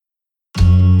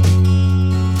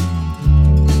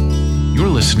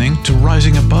listening to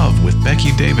Rising Above with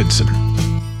Becky Davidson.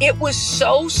 It was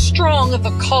so strong of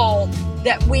a call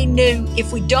that we knew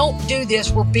if we don't do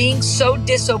this, we're being so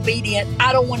disobedient.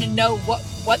 I don't want to know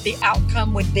what the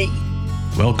outcome would be.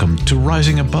 Welcome to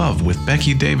Rising Above with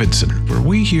Becky Davidson, where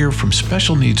we hear from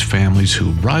special needs families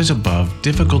who rise above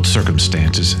difficult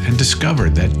circumstances and discover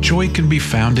that joy can be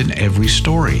found in every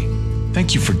story.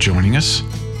 Thank you for joining us.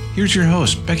 Here's your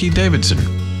host, Becky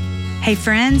Davidson. Hey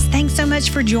friends, thanks so much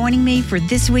for joining me for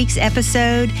this week's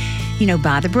episode. You know,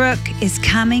 By the Brook is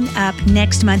coming up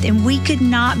next month, and we could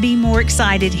not be more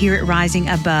excited here at Rising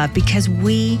Above because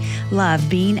we love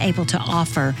being able to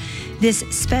offer this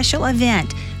special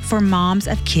event for moms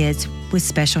of kids with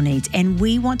special needs. And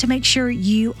we want to make sure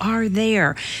you are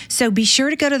there. So be sure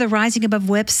to go to the Rising Above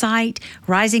website,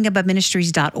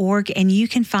 risingaboveministries.org, and you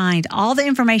can find all the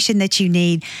information that you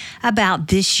need about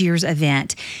this year's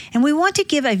event. And we want to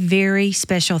give a very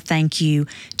special thank you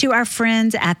to our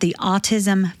friends at the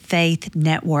Autism Faith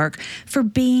Network for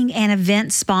being an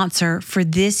event sponsor for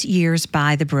this year's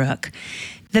By the Brook.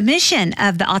 The mission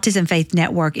of the Autism Faith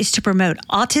Network is to promote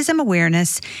autism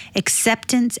awareness,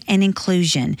 acceptance, and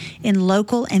inclusion in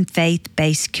local and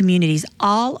faith-based communities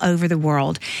all over the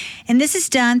world. And this is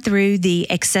done through the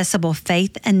Accessible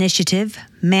Faith Initiative,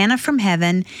 Manna from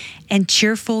Heaven, and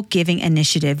Cheerful Giving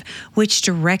Initiative, which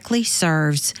directly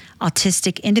serves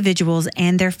autistic individuals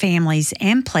and their families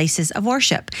and places of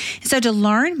worship. So to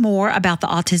learn more about the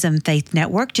Autism Faith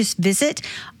Network, just visit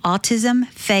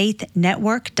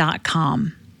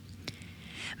autismfaithnetwork.com.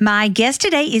 My guest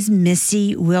today is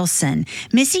Missy Wilson.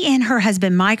 Missy and her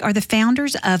husband Mike are the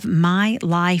founders of My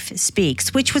Life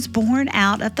Speaks, which was born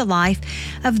out of the life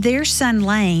of their son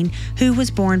Lane, who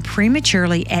was born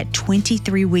prematurely at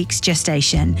 23 weeks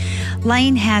gestation.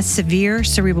 Lane has severe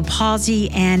cerebral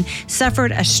palsy and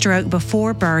suffered a stroke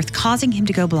before birth, causing him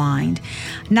to go blind.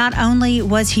 Not only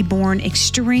was he born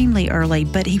extremely early,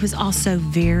 but he was also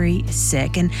very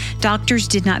sick, and doctors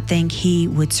did not think he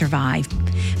would survive.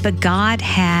 But God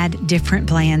had different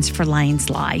plans for Lane's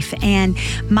life. And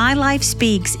My Life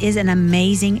Speaks is an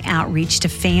amazing outreach to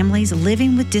families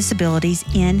living with disabilities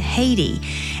in Haiti.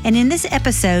 And in this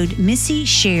episode, Missy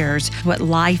shares what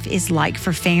life is like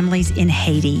for families in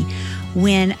Haiti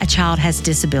when a child has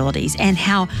disabilities and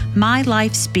how My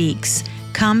Life Speaks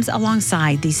comes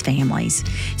alongside these families.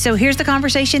 So here's the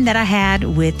conversation that I had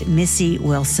with Missy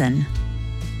Wilson.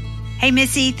 Hey,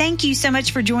 Missy, thank you so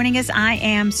much for joining us. I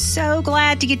am so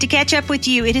glad to get to catch up with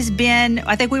you. It has been,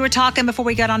 I think we were talking before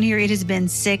we got on here, it has been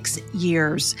 6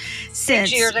 years since.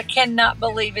 6 years. I cannot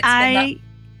believe it's been that.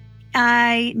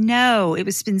 I know.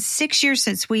 It's been 6 years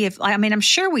since we have, I mean, I'm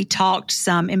sure we talked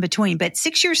some in between, but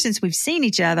 6 years since we've seen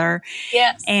each other.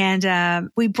 Yes. And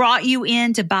we brought you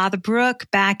in to By the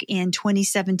Brook back in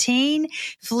 2017,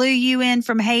 flew you in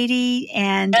from Haiti,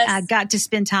 and I got to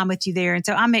spend time with you there. And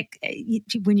so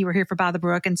when you were here for By the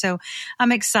Brook. And so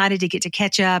I'm excited to get to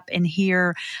catch up and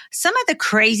hear some of the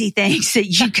crazy things that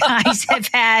you guys have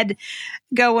had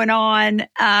going on. It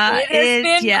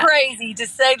has been crazy, to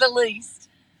say the least.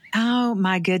 Oh,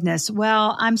 my goodness.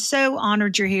 Well, I'm so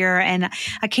honored you're here, and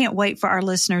I can't wait for our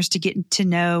listeners to get to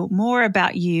know more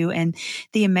about you and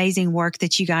the amazing work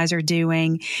that you guys are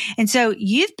doing. And so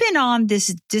you've been on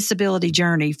this disability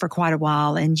journey for quite a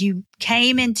while, and you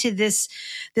came into this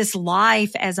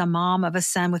life as a mom of a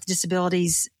son with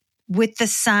disabilities with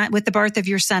the birth of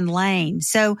your son Lane.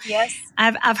 So yes.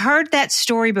 I've heard that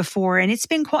story before, and it's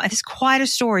quite a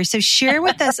story. So share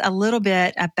with us a little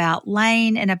bit about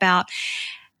Lane and about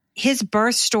his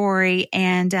birth story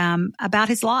and about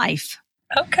his life.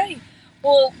 Okay.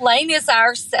 Well, Lane is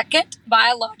our second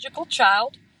biological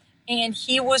child, and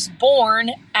he was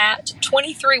born at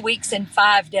 23 weeks and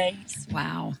 5 days.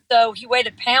 Wow. So he weighed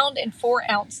 1 pound and 4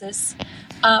 ounces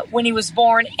when he was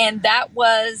born, and that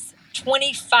was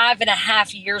 25 and a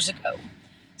half years ago.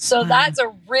 So that's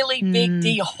a really big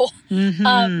deal.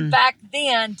 Mm-hmm. Back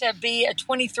then, to be a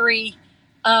 23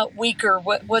 weeker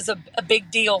was a big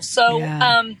deal. So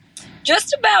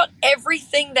just about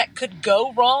everything that could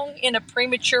go wrong in a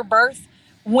premature birth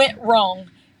went wrong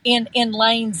in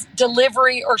Lane's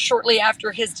delivery or shortly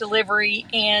after his delivery.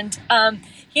 And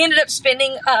he ended up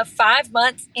spending 5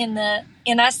 months in the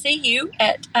NICU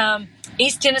at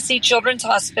East Tennessee Children's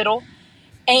Hospital.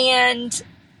 And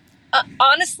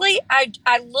honestly,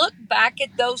 I look back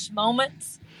at those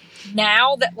moments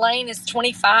now that Lane is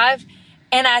 25,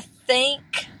 and I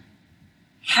think,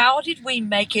 how did we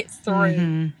make it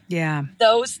through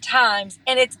those times?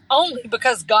 And it's only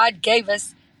because God gave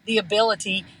us the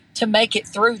ability to make it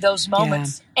through those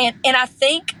moments. Yeah. And I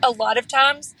think a lot of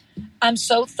times I'm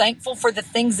so thankful for the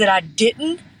things that I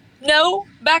didn't know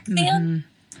back then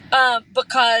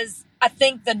because I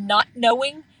think the not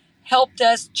knowing helped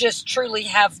us just truly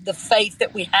have the faith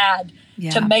that we had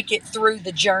to make it through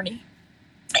the journey.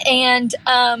 And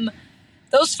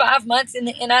those 5 months in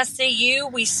the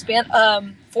NICU, we spent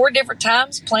 4 different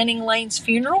times planning Lane's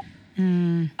funeral.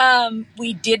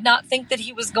 We did not think that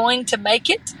he was going to make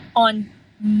it on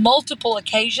multiple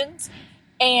occasions.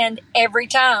 And every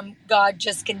time, God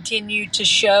just continued to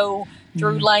show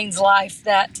through Lane's life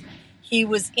that he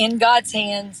was in God's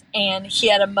hands and he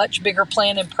had a much bigger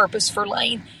plan and purpose for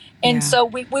Lane. And so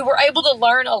we were able to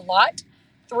learn a lot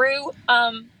through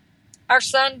our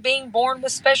son being born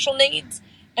with special needs.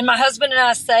 And my husband and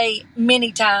I say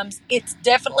many times, it's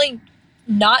definitely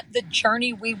not the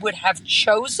journey we would have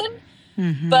chosen,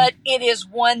 but it is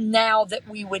one now that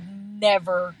we would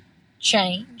never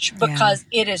change because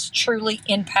it has truly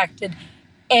impacted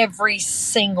every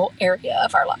single area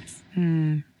of our life.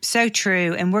 So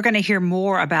true. And we're going to hear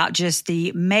more about just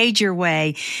the major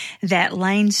way that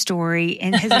Lane's story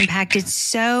has impacted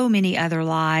so many other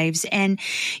lives. And,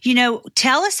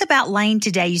 tell us about Lane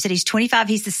today. You said he's 25.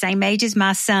 He's the same age as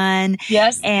my son.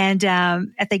 Yes. And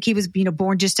I think he was,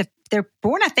 born they're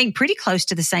born, I think, pretty close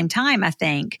to the same time, I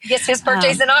think. Yes, his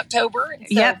birthday's in October.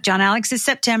 Yep. John Alex is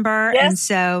September. Yes. And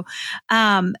so,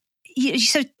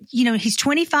 he's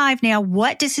 25 now.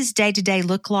 What does his day-to-day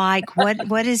look like?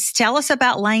 Tell us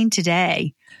about Lane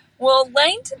today. Well,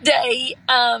 Lane today,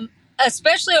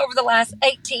 especially over the last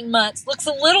 18 months, looks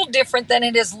a little different than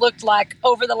it has looked like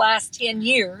over the last 10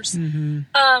 years.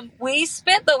 We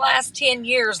spent the last 10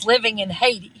 years living in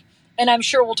Haiti, and I'm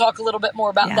sure we'll talk a little bit more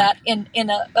about that in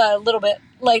a little bit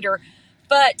later.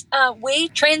 But we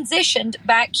transitioned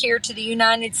back here to the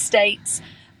United States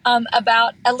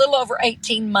about a little over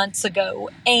 18 months ago.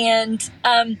 And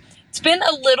it's been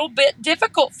a little bit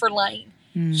difficult for Lane.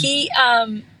 He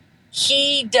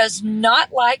does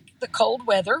not like the cold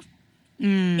weather.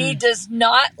 He does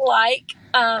not like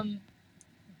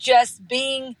just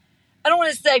being, I don't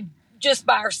want to say just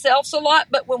by ourselves a lot,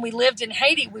 but when we lived in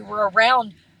Haiti, we were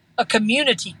around a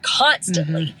community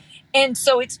constantly. And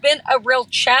so it's been a real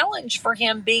challenge for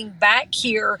him being back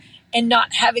here and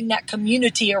not having that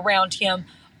community around him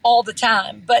all the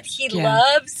time. But he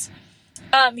loves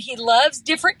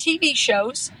different TV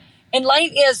shows. And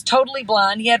Lane is totally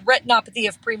blind. He had retinopathy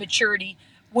of prematurity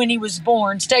when he was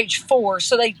born, stage 4.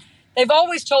 So they've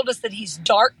always told us that he's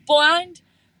dark blind,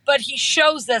 but he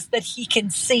shows us that he can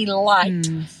see light.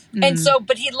 And so,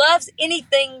 but he loves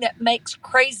anything that makes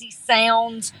crazy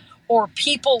sounds or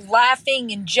people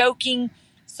laughing and joking.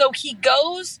 So he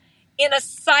goes in a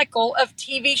cycle of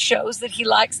TV shows that he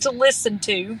likes to listen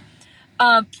to.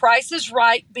 Price is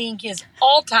Right being his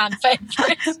all-time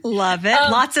favorite. Love it.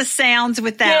 Lots of sounds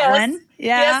with that one.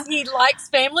 Yeah. Yes, he likes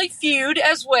Family Feud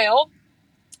as well.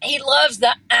 He loves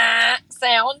the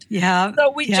sound. Yeah.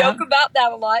 So we joke about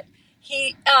that a lot.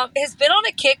 He has been on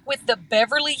a kick with the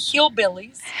Beverly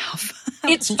Hillbillies.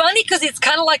 It's funny because it's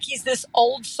kind of like he's this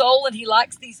old soul and he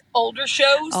likes these older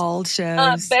shows.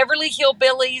 Beverly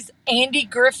Hillbillies, Andy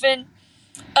Griffin.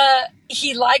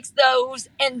 He likes those.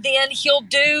 And then he'll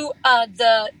do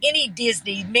any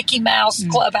Disney, Mickey Mouse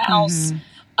Clubhouse,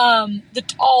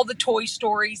 all the Toy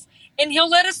Stories. And he'll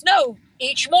let us know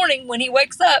each morning when he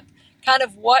wakes up kind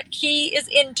of what he is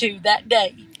into that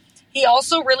day. He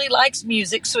also really likes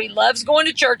music, so he loves going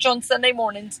to church on Sunday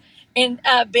mornings and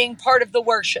being part of the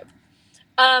worship.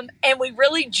 And we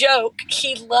really joke,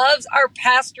 he loves our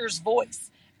pastor's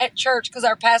voice at church because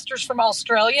our pastor's from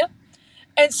Australia.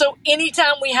 And so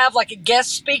anytime we have like a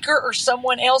guest speaker or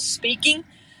someone else speaking,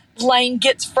 Lane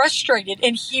gets frustrated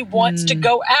and he wants to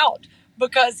go out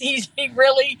because he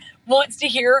really wants to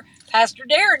hear Pastor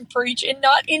Darren preach and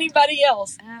not anybody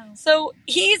else. Oh. So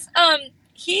he's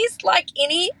like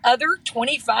any other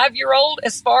 25-year-old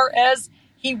as far as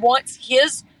he wants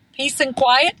his peace and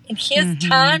quiet and his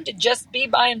time to just be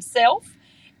by himself.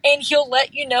 And he'll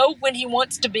let you know when he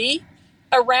wants to be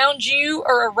around you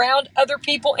or around other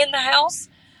people in the house.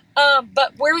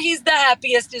 But where he's the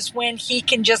happiest is when he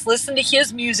can just listen to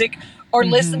his music or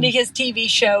listen to his TV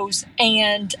shows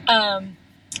and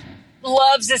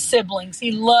loves his siblings.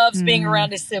 He loves being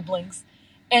around his siblings.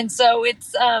 And so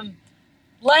it's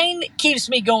Lane keeps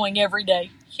me going every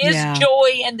day. His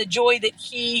joy and the joy that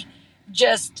he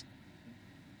just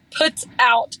puts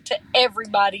out to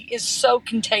everybody is so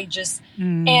contagious.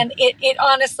 And it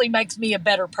honestly makes me a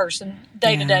better person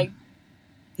day to day.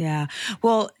 Yeah.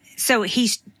 Well, so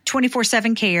he's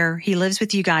 24/7 care. He lives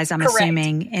with you guys, I'm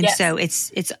assuming. And so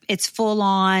it's full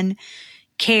on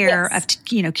care of,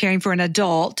 caring for an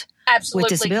adult with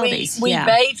disabilities. We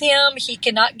bathe him. He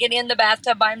cannot get in the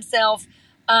bathtub by himself.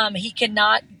 He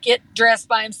cannot get dressed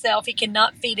by himself. He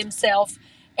cannot feed himself.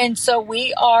 And so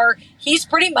he's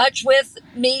pretty much with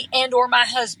me and or my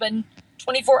husband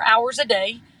 24 hours a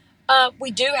day.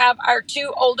 We do have our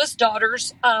 2 oldest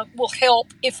daughters will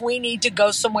help if we need to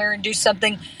go somewhere and do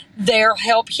something. They'll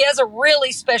help. He has a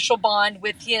really special bond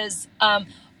with his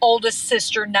oldest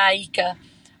sister, Naika.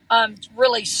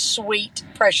 Really sweet,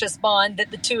 precious bond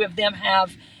that the 2 of them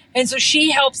have. And so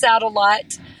she helps out a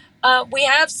lot. We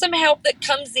have some help that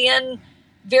comes in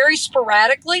very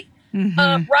sporadically.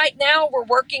 Mm-hmm. Right now, we're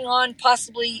working on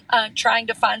possibly trying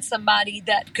to find somebody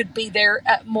that could be there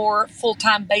at more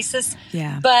full-time basis.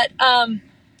 Yeah. But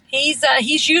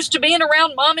he's used to being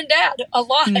around mom and dad a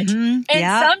lot. Mm-hmm.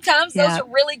 And sometimes those are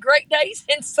really great days.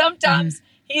 And sometimes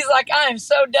he's like, I am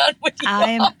so done with you.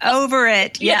 I'm over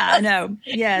it. Yeah, I know.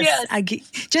 Yes.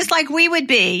 Just like we would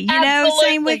be,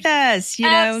 same with us,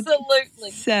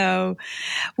 Absolutely. So,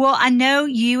 well, I know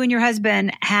you and your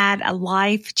husband had a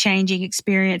life-changing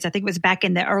experience. I think it was back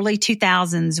in the early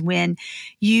 2000s when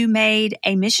you took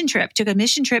a mission trip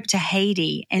to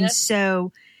Haiti. And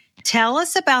so tell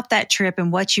us about that trip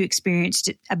and what you experienced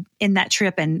in that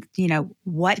trip and,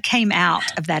 what came out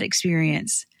of that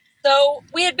experience. So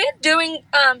we had been doing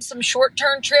some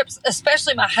short-term trips,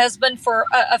 especially my husband, for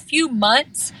a few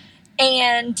months,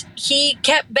 and he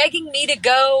kept begging me to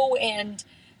go, and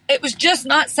it was just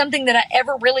not something that I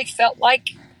ever really felt like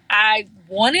I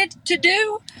wanted to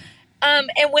do.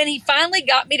 And when he finally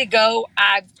got me to go,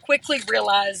 I quickly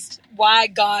realized why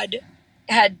God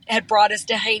had brought us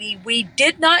to Haiti. We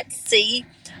did not see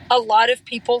a lot of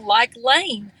people like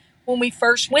Lane when we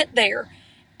first went there.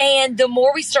 And the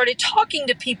more we started talking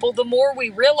to people, the more we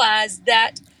realized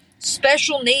that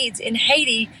special needs in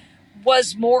Haiti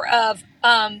was more of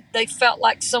they felt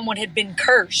like someone had been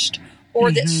cursed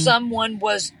or that someone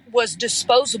was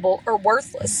disposable or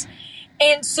worthless.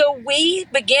 And so we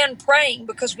began praying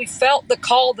because we felt the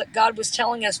call that God was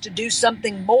telling us to do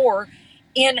something more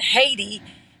in Haiti.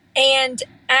 And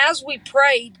as we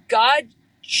prayed, God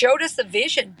showed us a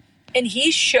vision, and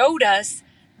he showed us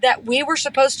that we were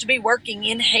supposed to be working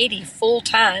in Haiti full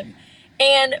time.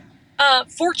 And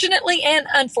fortunately and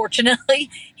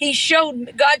unfortunately,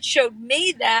 God showed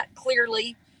me that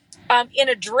clearly in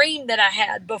a dream that I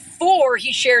had before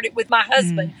he shared it with my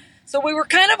husband. So we were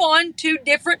kind of on 2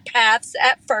 different paths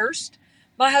at first.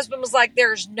 My husband was like,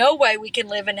 there's no way we can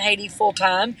live in Haiti full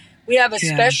time. We have a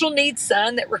special needs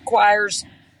son that requires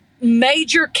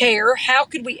major care. How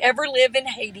could we ever live in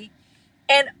Haiti?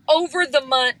 And over the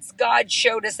months, God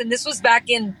showed us, and this was back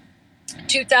in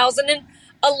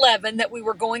 2011 that we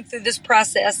were going through this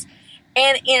process.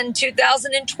 And in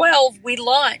 2012, we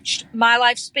launched My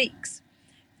Life Speaks.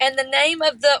 And the name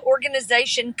of the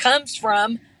organization comes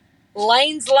from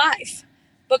Lane's life.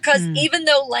 Because even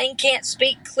though Lane can't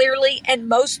speak clearly and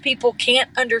most people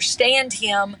can't understand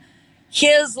him,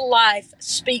 his life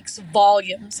speaks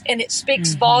volumes. And it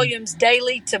speaks volumes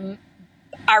daily to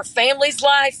our family's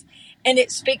life. And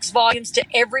it speaks volumes to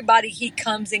everybody he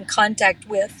comes in contact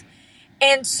with.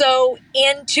 And so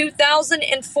in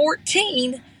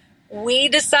 2014, we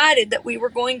decided that we were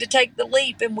going to take the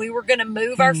leap and we were going to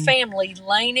move our family,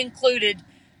 Lane included,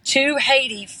 to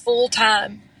Haiti full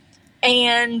time.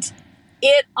 And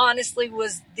it honestly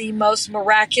was the most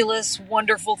miraculous,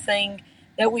 wonderful thing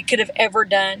that we could have ever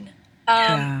done.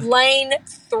 Lane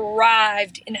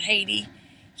thrived in Haiti.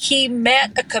 He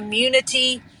met a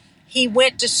community. He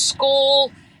went to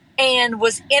school and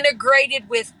was integrated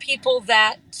with people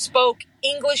that spoke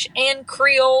English and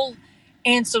Creole.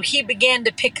 And so he began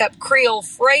to pick up Creole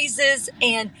phrases,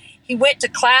 and he went to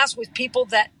class with people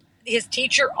that his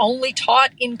teacher only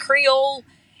taught in Creole.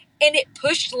 And it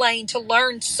pushed Lane to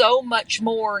learn so much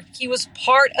more. He was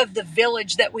part of the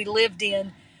village that we lived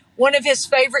in. One of his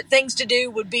favorite things to do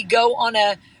would be go on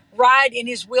a ride in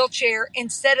his wheelchair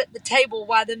and sit at the table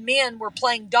while the men were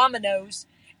playing dominoes.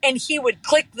 And he would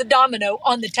click the domino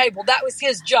on the table. That was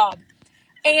his job.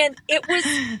 And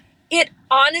it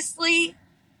honestly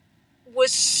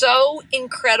was so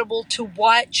incredible to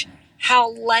watch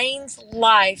how Lane's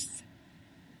life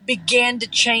began to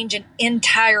change an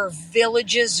entire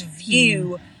village's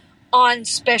view on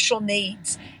special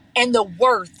needs and the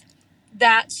worth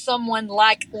that someone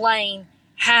like Lane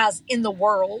has in the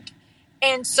world.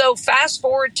 And so fast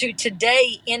forward to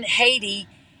today in Haiti,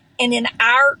 and in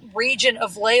our region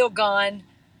of Léogâne,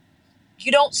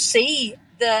 you don't see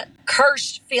the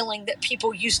cursed feeling that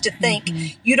people used to think.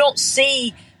 You don't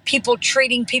see people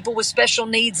treating people with special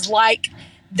needs like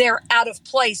they're out of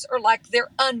place or like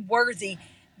they're unworthy.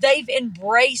 They've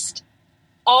embraced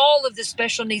all of the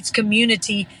special needs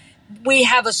community. We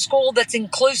have a school that's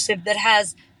inclusive, that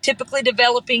has typically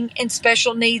developing and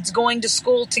special needs, going to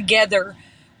school together.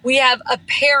 We have a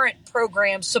parent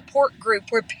program, support group,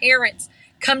 where parents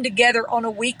come together on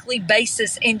a weekly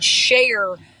basis and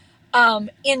share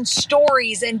in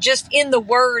stories and just in the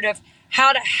word of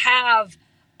how to have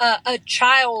a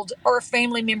child or a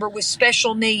family member with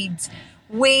special needs.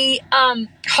 We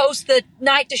host the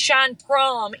Night to Shine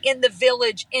prom in the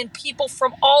village, and people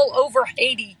from all over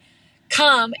Haiti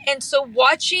come. And so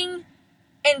watching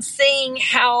and seeing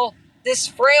how this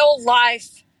frail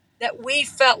life that we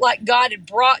felt like God had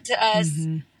brought to us,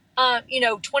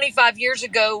 25 years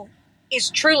ago, is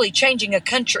truly changing a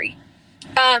country,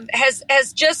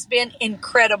 has just been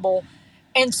incredible.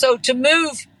 And so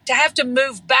to have to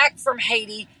move back from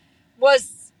Haiti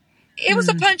was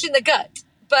a punch in the gut.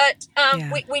 But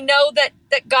we know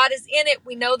that God is in it.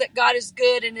 We know that God is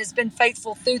good and has been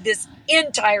faithful through this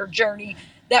entire journey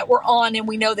that we're on, and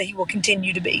we know that he will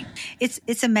continue to be.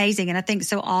 It's amazing. And I think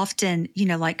so often,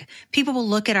 like people will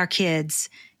look at our kids,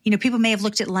 people may have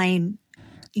looked at Lane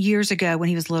years ago when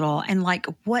he was little and like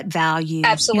what value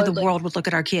Absolutely. The world would look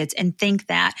at our kids and think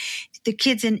that the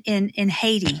kids in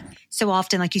Haiti, so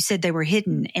often, like you said, they were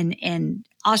hidden and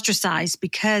ostracized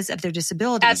because of their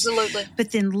disabilities. Absolutely.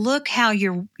 But then look how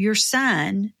your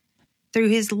son, through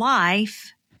his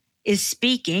life, is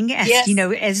speaking as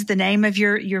as the name of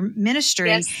your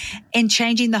ministry, and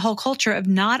changing the whole culture of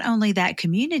not only that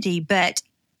community but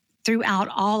throughout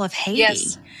all of Haiti.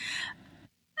 Yes.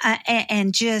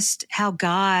 And just how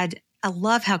I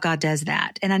love how God does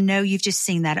that. And I know you've just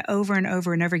seen that over and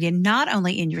over and over again, not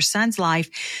only in your son's life,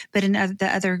 but in the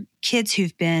other kids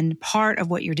who've been part of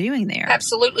what you're doing there.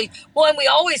 Absolutely. Well, and we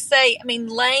always say,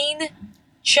 Lane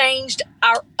changed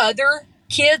our other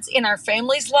kids in our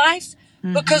family's life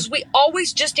because we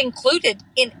always just included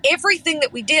in everything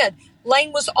that we did.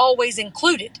 Lane was always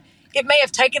included. It may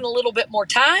have taken a little bit more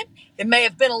time. It may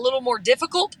have been a little more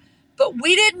difficult, but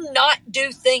we did not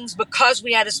do things because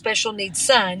we had a special needs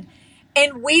son.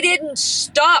 And we didn't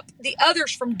stop the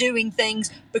others from doing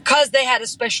things because they had a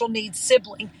special needs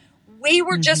sibling. We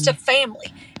were just a family,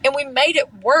 and we made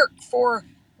it work for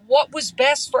what was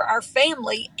best for our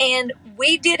family. And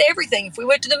we did everything. If we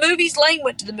went to the movies, Lane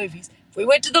went to the movies. If we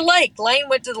went to the lake, Lane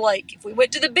went to the lake. If we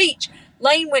went to the beach,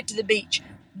 Lane went to the beach.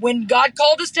 When God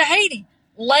called us to Haiti,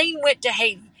 Lane went to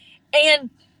Haiti. And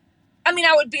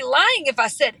I would be lying if I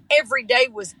said every day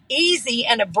was easy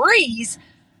and a breeze.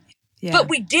 Yeah. But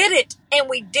we did it, and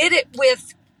we did it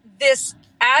with this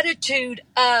attitude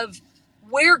of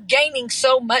we're gaining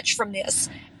so much from this.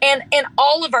 And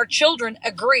all of our children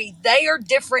agree they are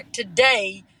different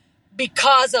today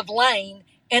because of Lane,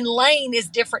 and Lane is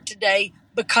different today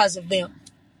because of them.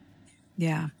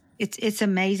 Yeah. It's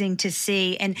amazing to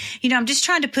see. And, I'm just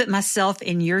trying to put myself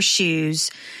in your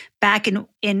shoes back in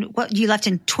what you left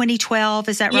in 2012.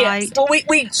 Is that right? Yes. Well,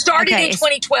 we started in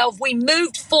 2012. We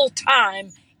moved full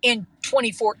time in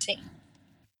 2014.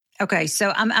 Okay.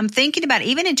 So I'm thinking about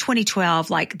even in 2012,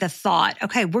 like the thought,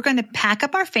 okay, we're going to pack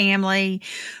up our family.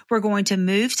 We're going to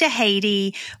move to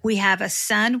Haiti. We have a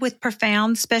son with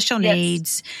profound special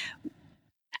needs.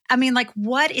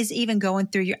 What is even going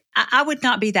through I would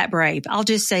not be that brave. I'll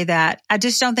just say that. I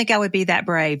just don't think I would be that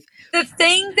brave. The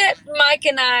thing that Mike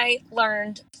and I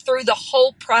learned through the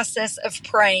whole process of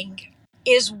praying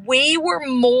is we were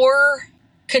more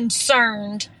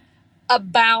concerned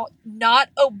about not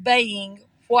obeying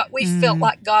what we felt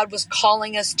like God was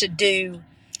calling us to do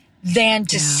than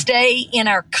to stay in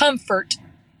our comfort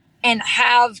and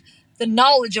have the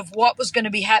knowledge of what was going to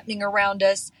be happening around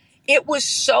us. It was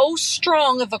so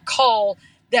strong of a call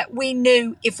that we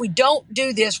knew if we don't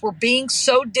do this, we're being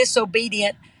so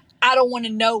disobedient. I don't want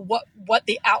to know what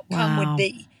the outcome would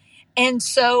be. And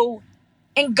so,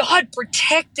 and God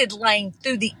protected Lane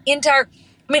through the entire,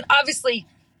 obviously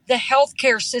the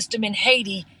healthcare system in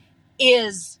Haiti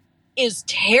is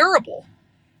terrible.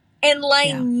 And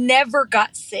Lane never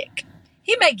got sick.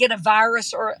 He may get a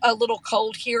virus or a little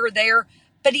cold here or there,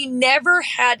 but he never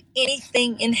had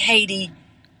anything in Haiti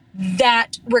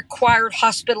that required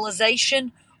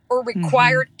hospitalization or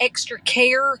required extra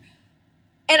care.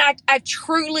 And I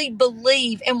truly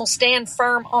believe and will stand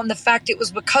firm on the fact it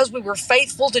was because we were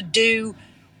faithful to do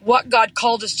what God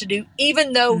called us to do,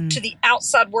 even though to the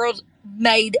outside world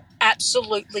made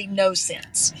absolutely no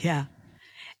sense. Yeah.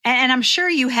 And I'm sure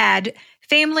you had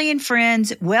family and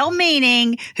friends,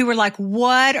 well-meaning, who were like,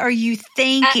 what are you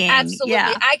thinking? Absolutely.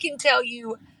 Yeah. I can tell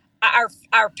you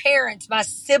our parents, my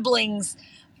siblings,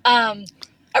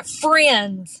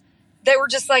 friends, they were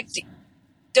just like,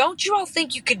 don't you all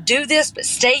think you could do this, but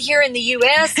stay here in the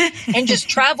U.S. and just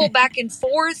travel back and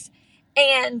forth?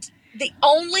 And the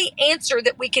only answer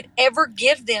that we could ever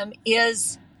give them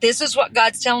is this is what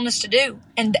God's telling us to do.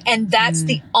 And that's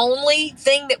the only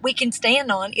thing that we can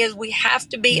stand on, is we have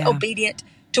to be obedient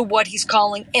to what he's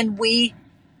calling. And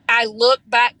I look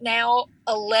back now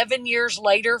 11 years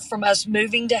later from us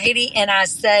moving to Haiti, and I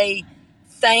say,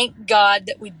 thank God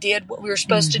that we did what we were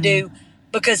supposed to do,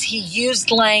 because he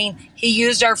used Lane, he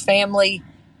used our family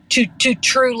to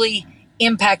truly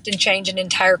impact and change an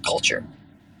entire culture.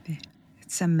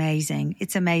 It's amazing.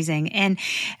 It's amazing. And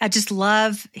I just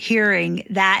love hearing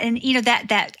that. And,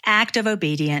 that act of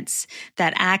obedience,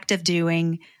 that act of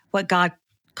doing what God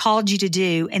called you to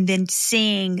do, and then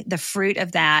seeing the fruit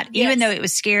of that, even though it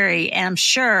was scary, and I'm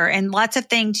sure, and lots of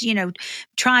things,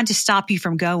 trying to stop you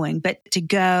from going, but to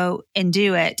go and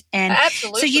do it. And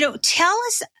absolutely. So, tell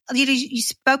us, you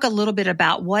spoke a little bit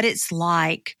about what it's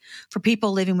like for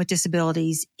people living with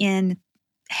disabilities in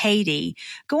Haiti.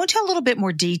 Go into a little bit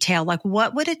more detail, like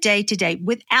what would a day-to-day,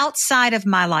 with outside of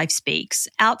My Life Speaks,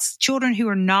 children who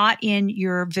are not in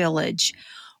your village,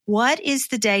 what is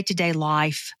the day-to-day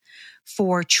life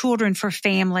for children, for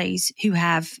families who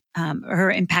have or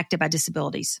are impacted by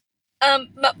disabilities?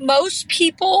 Most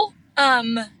people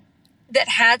that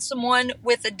had someone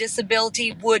with a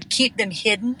disability would keep them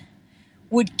hidden,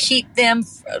 would keep them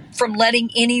from letting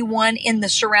anyone in the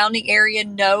surrounding area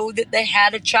know that they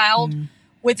had a child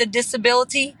with a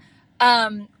disability.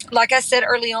 Like I said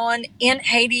early on, in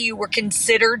Haiti, you were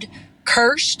considered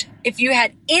cursed if you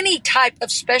had any type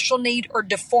of special need or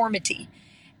deformity.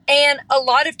 And a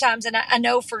lot of times, and I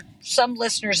know for some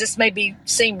listeners, this may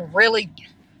seem really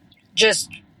just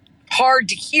hard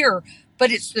to hear,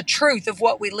 but it's the truth of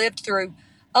what we lived through.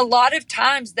 A lot of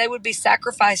times they would be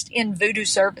sacrificed in voodoo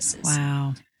services.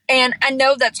 Wow. And I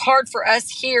know that's hard for us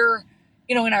here,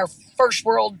 in our first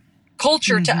world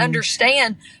culture to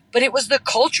understand, but it was the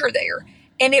culture there.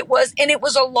 And it was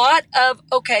a lot of,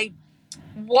 okay,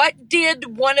 what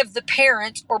did one of the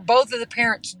parents or both of the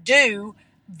parents do,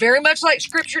 very much like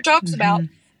scripture talks about,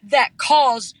 that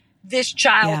caused this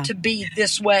child to be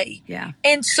this way? Yeah.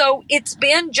 And so it's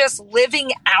been just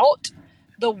living out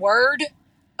the word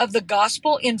of the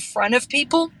gospel in front of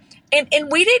people.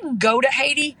 And we didn't go to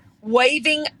Haiti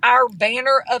waving our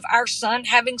banner of our son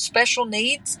having special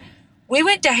needs. We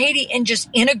went to Haiti and just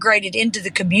integrated into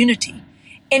the community.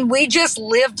 And we just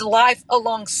lived life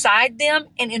alongside them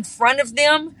and in front of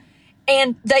them.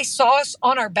 And they saw us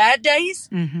on our bad days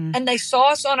and they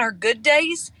saw us on our good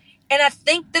days. And I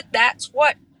think that that's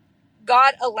what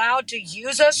God allowed to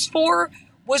use us for,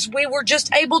 was we were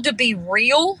just able to be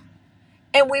real,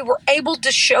 and we were able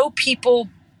to show people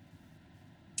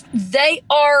they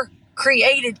are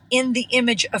created in the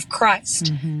image of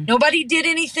Christ. Nobody did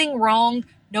anything wrong.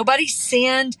 Nobody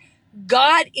sinned.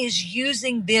 God is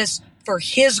using this for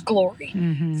his glory,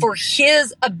 for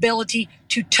his ability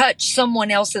to touch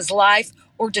someone else's life,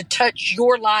 or to touch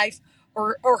your life,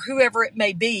 or whoever it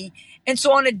may be. And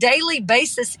so on a daily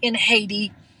basis in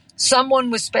Haiti, someone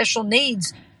with special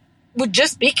needs would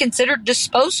just be considered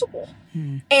disposable.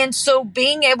 And so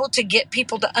being able to get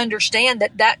people to understand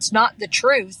that that's not the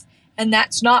truth, and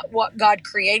that's not what God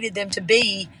created them to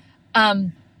be,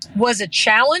 was a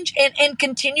challenge, and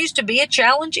continues to be a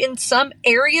challenge in some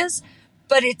areas,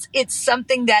 but it's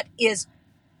something that is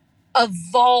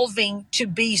evolving to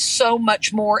be so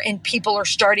much more, and people are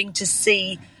starting to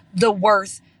see the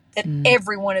worth that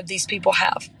every one of these people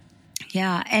have.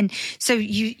 Yeah. And so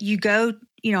you go,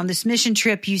 on this mission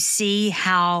trip, you see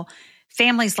how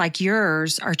families like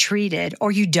yours are treated,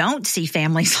 or you don't see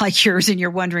families like yours and you're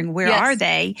wondering, where are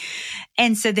they?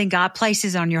 And so then God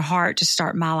places on your heart to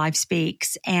start My Life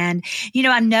Speaks. And,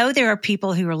 I know there are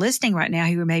people who are listening right now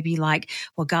who are maybe like,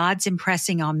 well, God's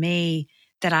impressing on me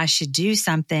that I should do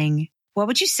something. What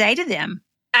would you say to them?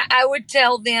 I would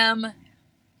tell them,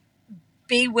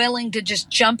 be willing to just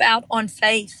jump out on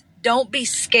faith. Don't be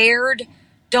scared.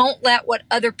 Don't let what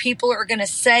other people are going to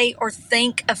say or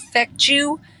think affect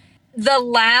you. The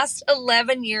last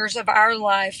 11 years of our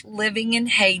life living in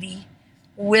Haiti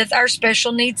with our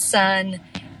special needs son,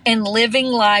 and living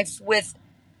life with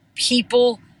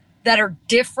people that are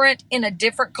different in a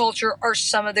different culture, are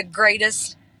some of the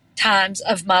greatest times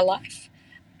of my life.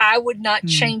 I would not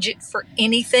change it for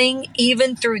anything,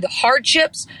 even through the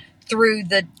hardships, through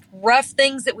the rough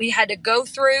things that we had to go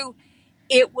through.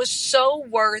 It was so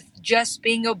worth just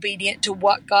being obedient to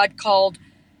what God called.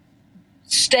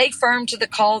 Stay firm to the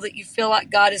call that you feel like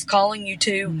God is calling you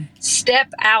to.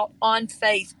 Step out on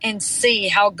faith and see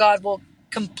how God will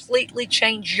completely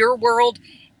change your world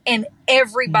and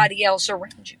everybody else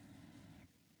around you.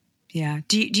 Yeah.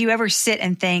 Do you ever sit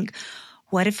and think,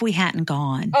 what if we hadn't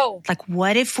gone? Oh, like,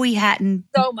 what if we hadn't?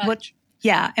 So much.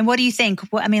 Yeah. And what do you think?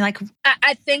 What, I mean, like,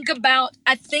 I think about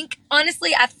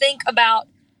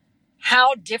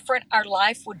how different our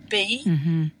life would be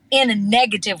in a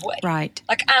negative way. Right.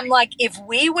 Like, I'm like, if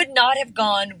we would not have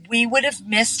gone, we would have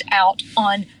missed out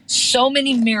on so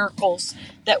many miracles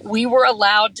that we were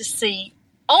allowed to see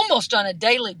almost on a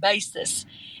daily basis.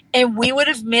 And we would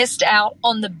have missed out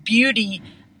on the beauty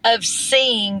of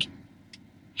seeing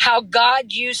how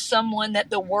God used someone that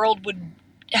the world would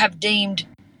have deemed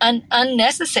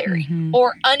unnecessary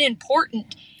or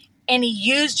unimportant. And he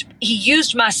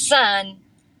used my son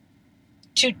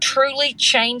to truly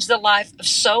change the life of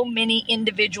so many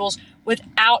individuals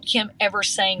without him ever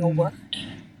saying a word.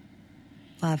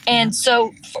 Love that. And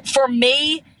so for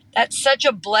me, that's such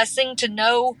a blessing to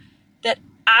know that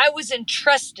I was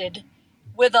entrusted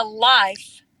with a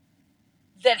life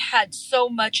that had so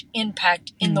much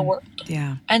impact in the world.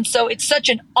 Yeah. And so it's such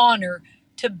an honor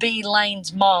to be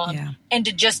Lane's mom and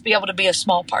to just be able to be a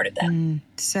small part of that.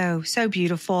 So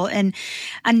beautiful. And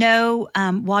I know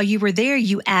while you were there,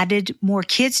 you added more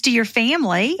kids to your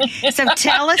family. So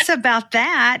tell us about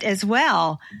that as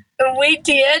well. We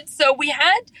did. So we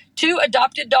had 2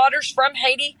 adopted daughters from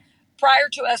Haiti prior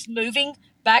to us moving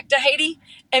back to Haiti.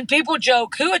 And people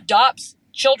joke, who adopts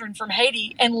children from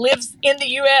Haiti and lives in the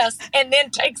U.S. and then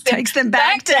takes them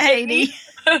back to Haiti?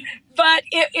 But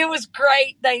it was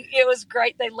great. It was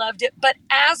great. They loved it. But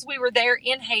as we were there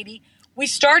in Haiti, we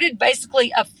started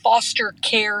basically a foster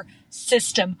care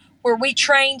system where we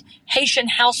trained Haitian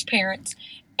house parents.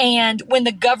 And when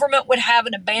the government would have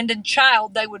an abandoned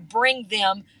child, they would bring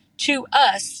them to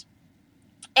us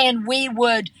and we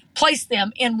would place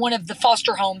them in one of the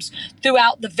foster homes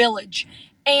throughout the village.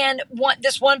 And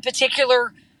this one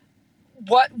particular,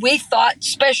 what we thought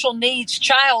special needs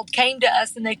child came to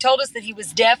us, and they told us that he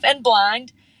was deaf and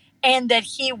blind, and that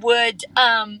he would,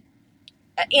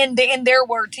 in their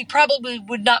words, he probably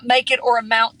would not make it or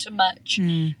amount to much.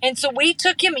 And so we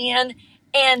took him in,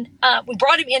 and we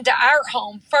brought him into our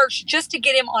home first just to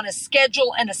get him on a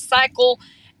schedule and a cycle,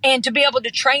 and to be able to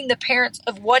train the parents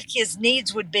of what his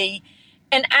needs would be.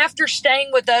 And after staying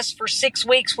with us for 6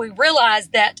 weeks, we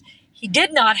realized that he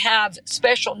did not have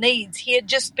special needs. He had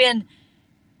just been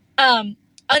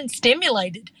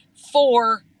unstimulated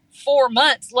for 4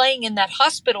 months laying in that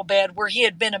hospital bed where he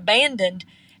had been abandoned.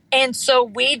 And so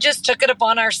we just took it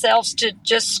upon ourselves to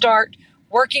just start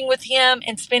working with him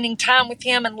and spending time with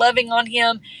him and loving on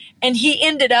him. And he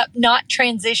ended up not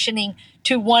transitioning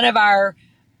to one of our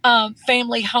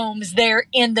family homes there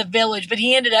in the village, but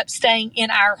he ended up staying in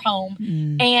our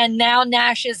home. And now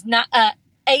Nash is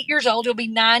 8 years old. He'll be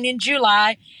 9 in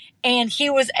July. And he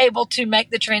was able to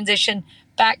make the transition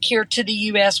back here to the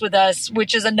U.S. with us,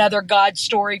 which is another God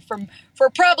story for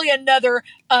probably another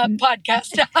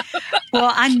podcast.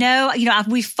 Well, I know,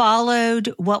 we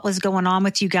followed what was going on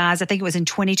with you guys. I think it was in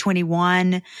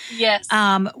 2021. Yes.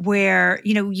 Where,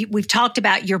 we've talked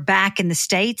about you're back in the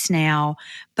States now,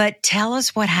 but tell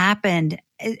us what happened.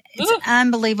 It's an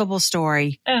unbelievable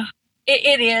story.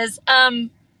 It is.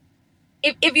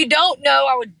 If you don't know,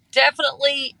 I would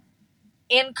definitely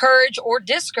encourage or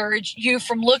discourage you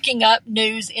from looking up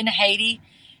news in Haiti.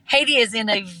 Haiti is in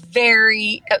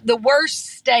the worst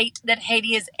state that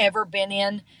Haiti has ever been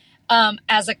in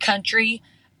as a country.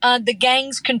 The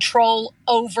gangs control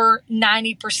over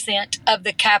 90% of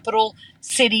the capital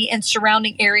city and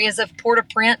surrounding areas of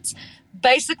Port-au-Prince.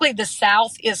 Basically, the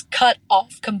South is cut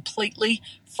off completely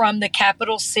from the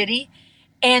capital city.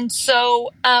 And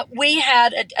so we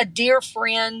had a dear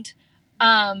friend,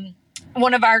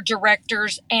 one of our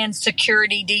directors and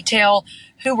security detail,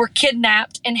 who were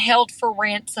kidnapped and held for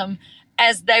ransom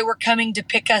as they were coming to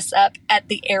pick us up at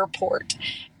the airport.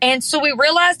 And so we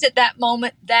realized at that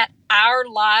moment that our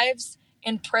lives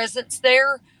and presence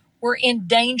there were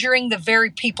endangering the very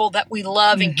people that we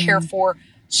love and care for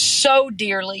so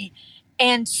dearly.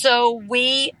 And so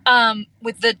we,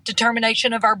 with the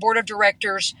determination of our board of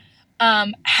directors,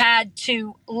 had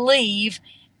to leave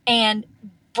and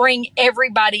bring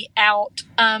everybody out.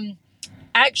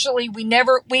 Actually, we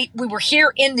were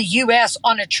here in the U.S.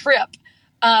 on a trip,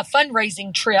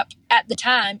 fundraising trip at the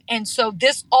time. And so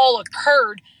this all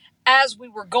occurred as we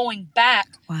were going back.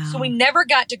 Wow. So we never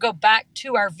got to go back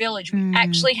to our village. We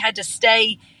actually had to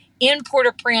stay in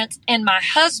Port-au-Prince, and my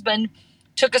husband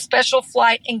took a special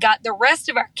flight and got the rest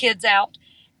of our kids out.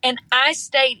 And I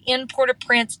stayed in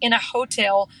Port-au-Prince in a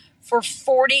hotel for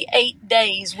 48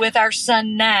 days with our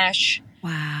son, Nash.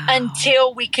 Wow.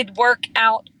 Until we could work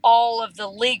out all of the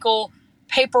legal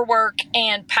paperwork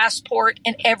and passport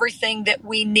and everything that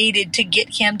we needed to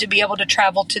get him to be able to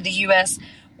travel to the U.S.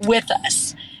 with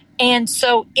us. And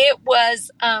so it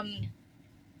was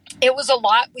it was a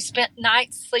lot. We spent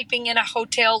nights sleeping in a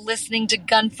hotel, listening to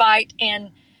gunfight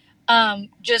and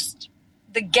just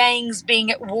the gangs being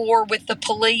at war with the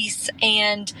police,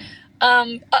 and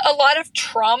a lot of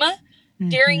trauma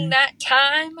during that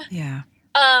time. Yeah.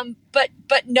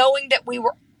 But knowing that we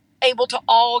were able to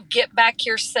all get back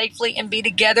here safely and be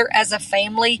together as a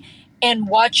family, and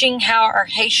watching how our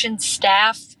Haitian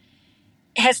staff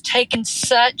has taken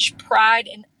such pride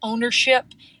and ownership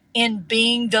in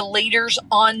being the leaders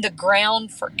on the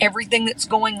ground for everything that's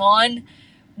going on.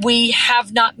 We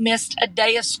have not missed a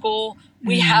day of school.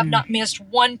 We have not missed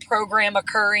one program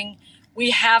occurring.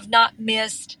 We have not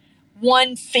missed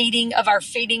one feeding of our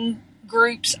feeding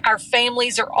groups. Our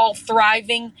families are all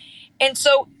thriving. And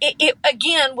so it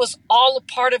again was all a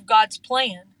part of God's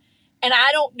plan. And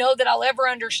I don't know that I'll ever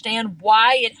understand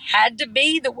why it had to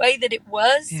be the way that it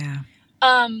was,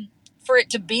 for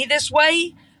it to be this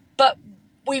way. But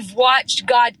we've watched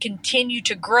God continue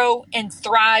to grow and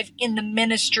thrive in the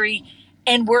ministry.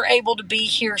 And we're able to be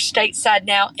here stateside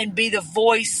now and be the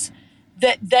voice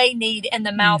that they need and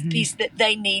the mouthpiece that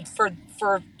they need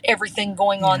for everything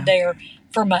going on there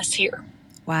from us here.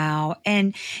 Wow.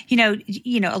 And, you know,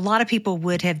 a lot of people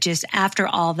would have just, after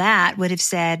all that, would have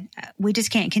said, we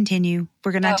just can't continue.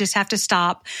 We're going to just have to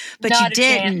stop. But you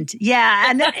didn't.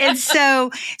 Yeah. And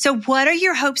so what are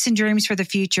your hopes and dreams for the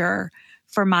future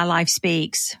for My Life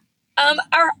Speaks?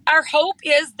 Our hope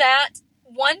is that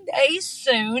one day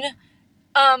soon,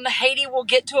 Haiti will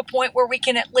get to a point where we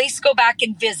can at least go back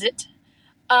and visit.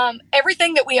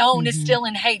 Everything that we own is still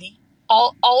in Haiti.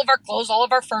 All of our clothes, all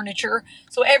of our furniture.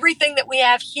 So everything that we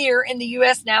have here in the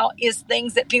U.S. now is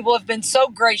things that people have been so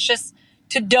gracious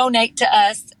to donate to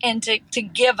us and to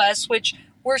give us, which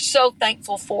we're so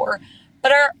thankful for.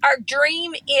 But our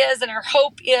dream is, and our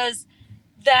hope is,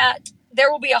 that there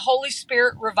will be a Holy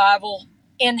Spirit revival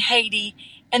in Haiti,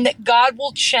 and that God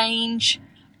will change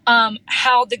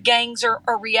how the gangs are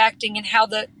reacting and how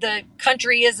the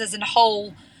country is as a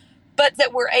whole, but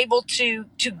that we're able to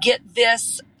get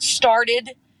this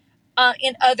started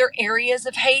in other areas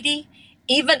of Haiti,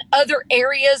 even other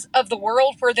areas of the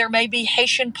world where there may be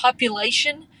Haitian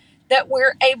population, that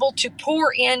we're able to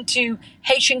pour into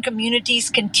Haitian communities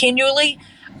continually.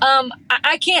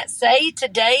 I can't say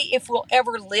today if we'll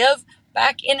ever live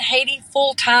back in Haiti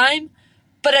full time,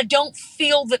 but I don't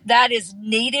feel that is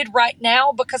needed right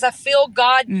now, because I feel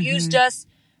God used us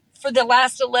for the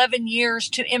last 11 years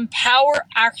to empower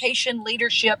our Haitian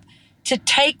leadership to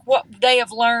take what they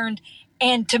have learned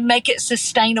and to make it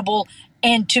sustainable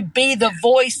and to be the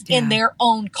voice in their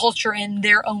own culture and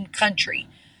their own country.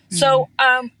 So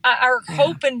our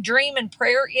hope and dream and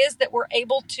prayer is that we're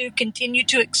able to continue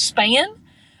to expand,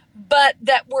 but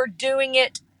that we're doing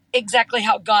it exactly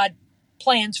how God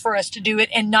plans for us to do it,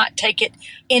 and not take it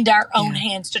into our own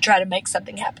hands to try to make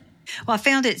something happen. Well, I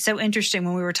found it so interesting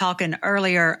when we were talking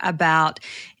earlier about,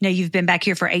 you've been back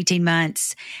here for 18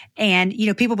 months, and,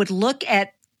 people would look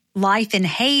at life in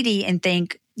Haiti and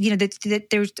think, that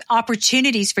there's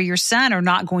opportunities for your son are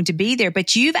not going to be there,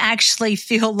 but you've actually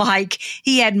feel like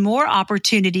he had more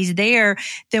opportunities there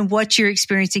than what you're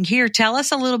experiencing here. Tell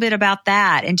us a little bit about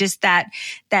that, and just that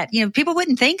people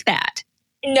wouldn't think that.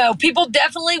 No, people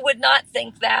definitely would not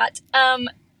think that.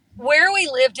 Where we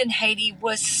lived in Haiti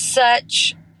was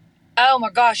such, oh my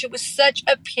gosh, it was such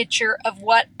a picture of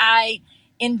what I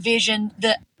envisioned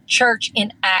the church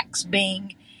in Acts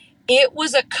being. It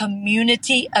was a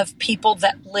community of people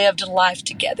that lived life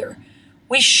together.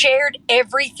 We shared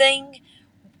everything.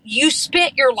 You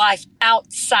spent your life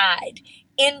outside,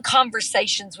 in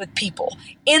conversations with people,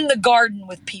 in the garden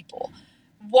with people,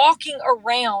 walking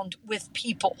around with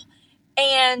people.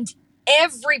 And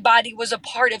everybody was a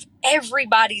part of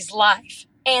everybody's life.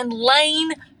 And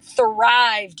Lane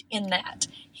thrived in that.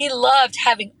 He loved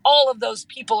having all of those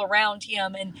people around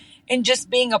him and just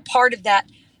being a part of that.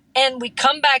 And we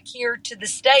come back here to the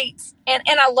States, and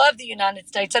I love the United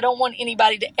States. I don't want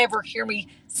anybody to ever hear me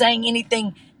saying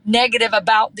anything negative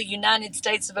about the United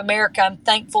States of America. I'm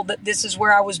thankful that this is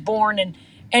where I was born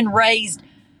and raised.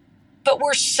 But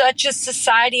we're such a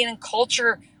society and a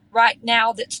culture right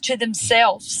now that's to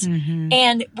themselves.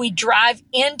 And we drive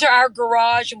into our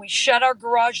garage and we shut our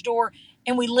garage door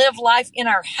and we live life in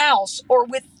our house or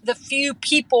with the few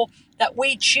people that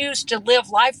we choose to live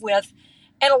life with.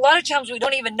 And a lot of times we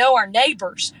don't even know our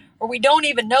neighbors, or we don't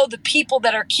even know the people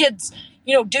that our kids,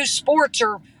 do sports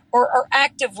or are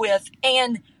active with.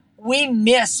 And we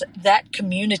miss that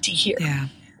community here. Yeah.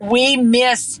 We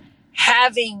miss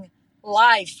having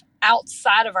life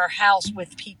outside of our house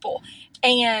with people.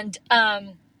 And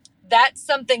that's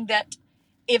something that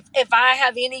if I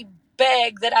have any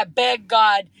beg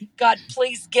God,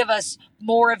 please give us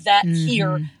more of that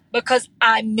here, because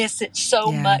I miss it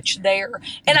so much there.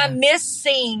 And I miss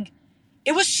seeing,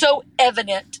 it was so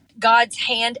evident, God's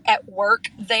hand at work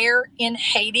there in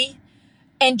Haiti,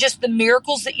 and just the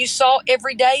miracles that you saw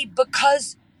every day,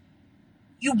 because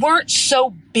you weren't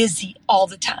so busy all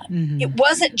the time. It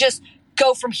wasn't just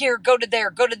go from here, go to there,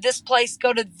 go to this place,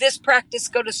 go to this practice,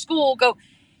 go to school, go.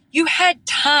 You had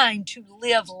time to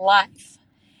live life.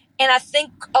 And I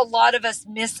think a lot of us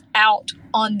miss out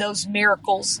on those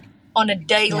miracles on a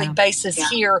daily basis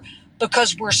here,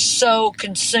 because we're so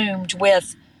consumed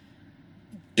with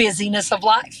busyness of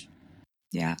life.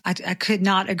 Yeah, I could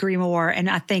not agree more. And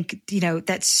I think,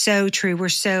 that's so true. We're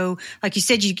so, like you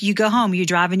said, you go home, you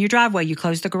drive in your driveway, you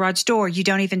close the garage door, you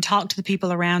don't even talk to the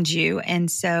people around you.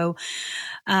 And so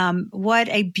what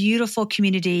a beautiful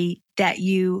community that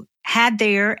you had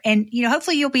there. And,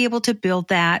 hopefully you'll be able to build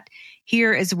that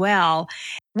here as well.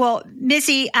 Well,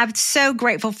 Missy, I'm so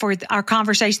grateful for our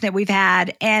conversation that we've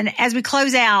had. And as we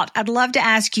close out, I'd love to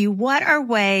ask you, what are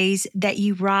ways that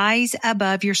you rise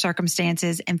above your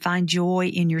circumstances and find joy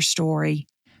in your story?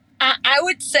 I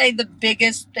would say the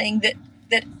biggest thing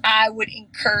that I would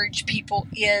encourage people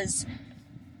is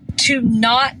to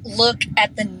not look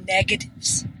at the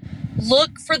negatives.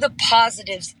 Look for the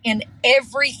positives in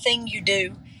everything you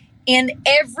do, in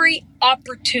every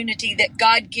opportunity that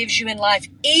God gives you in life,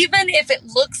 even if it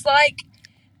looks like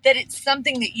that it's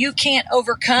something that you can't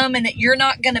overcome and that you're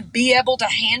not going to be able to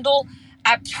handle.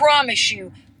 I promise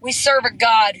you, we serve a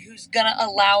God who's going to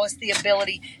allow us the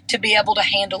ability to be able to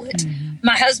handle it.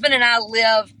 My husband and I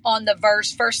live on the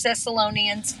verse 1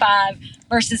 Thessalonians 5,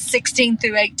 verses 16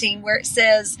 through 18, where it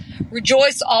says,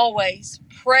 "Rejoice always,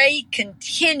 pray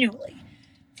continually,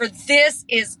 for this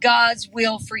is God's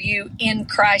will for you in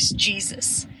Christ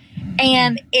Jesus."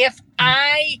 And if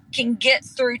I can get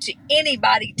through to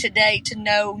anybody today to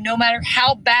know, no matter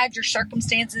how bad your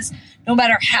circumstances, no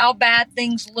matter how bad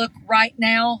things look right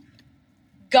now,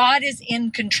 God is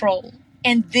in control.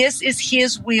 And this is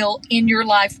His will in your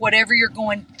life, whatever you're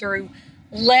going through.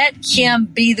 Let Him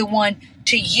be the one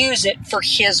to use it for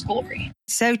His glory.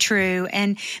 So true.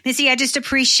 And Missy, I just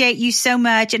appreciate you so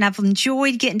much. And I've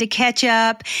enjoyed getting to catch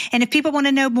up. And if people want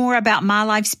to know more about My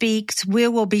Life Speaks, we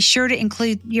will be sure to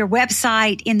include your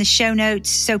website in the show notes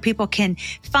so people can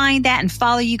find that and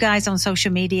follow you guys on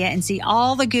social media and see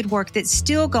all the good work that's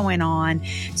still going on.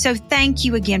 So thank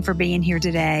you again for being here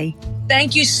today.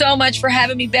 Thank you so much for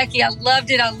having me, Becky. I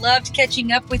loved it. I loved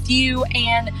catching up with you.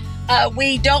 And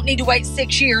we don't need to wait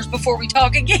 6 years before we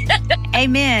talk again.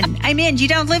 Amen. Amen. You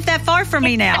don't live that far from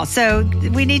me now, so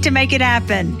we need to make it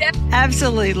happen. Yep.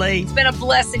 Absolutely. It's been a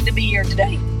blessing to be here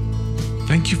today.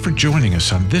 Thank you for joining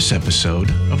us on this episode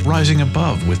of Rising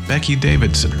Above with Becky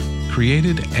Davidson,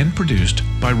 created and produced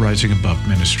by Rising Above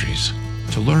Ministries.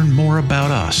 To learn more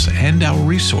about us and our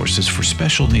resources for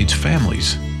special needs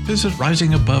families, visit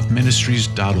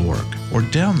risingaboveministries.org or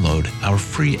download our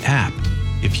free app.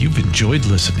 If you've enjoyed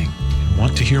listening and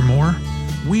want to hear more,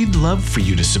 we'd love for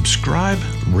you to subscribe,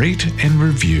 rate, and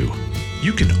review.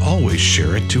 You can always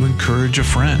share it to encourage a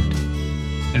friend.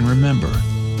 And remember,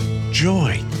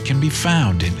 joy can be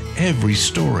found in every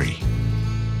story.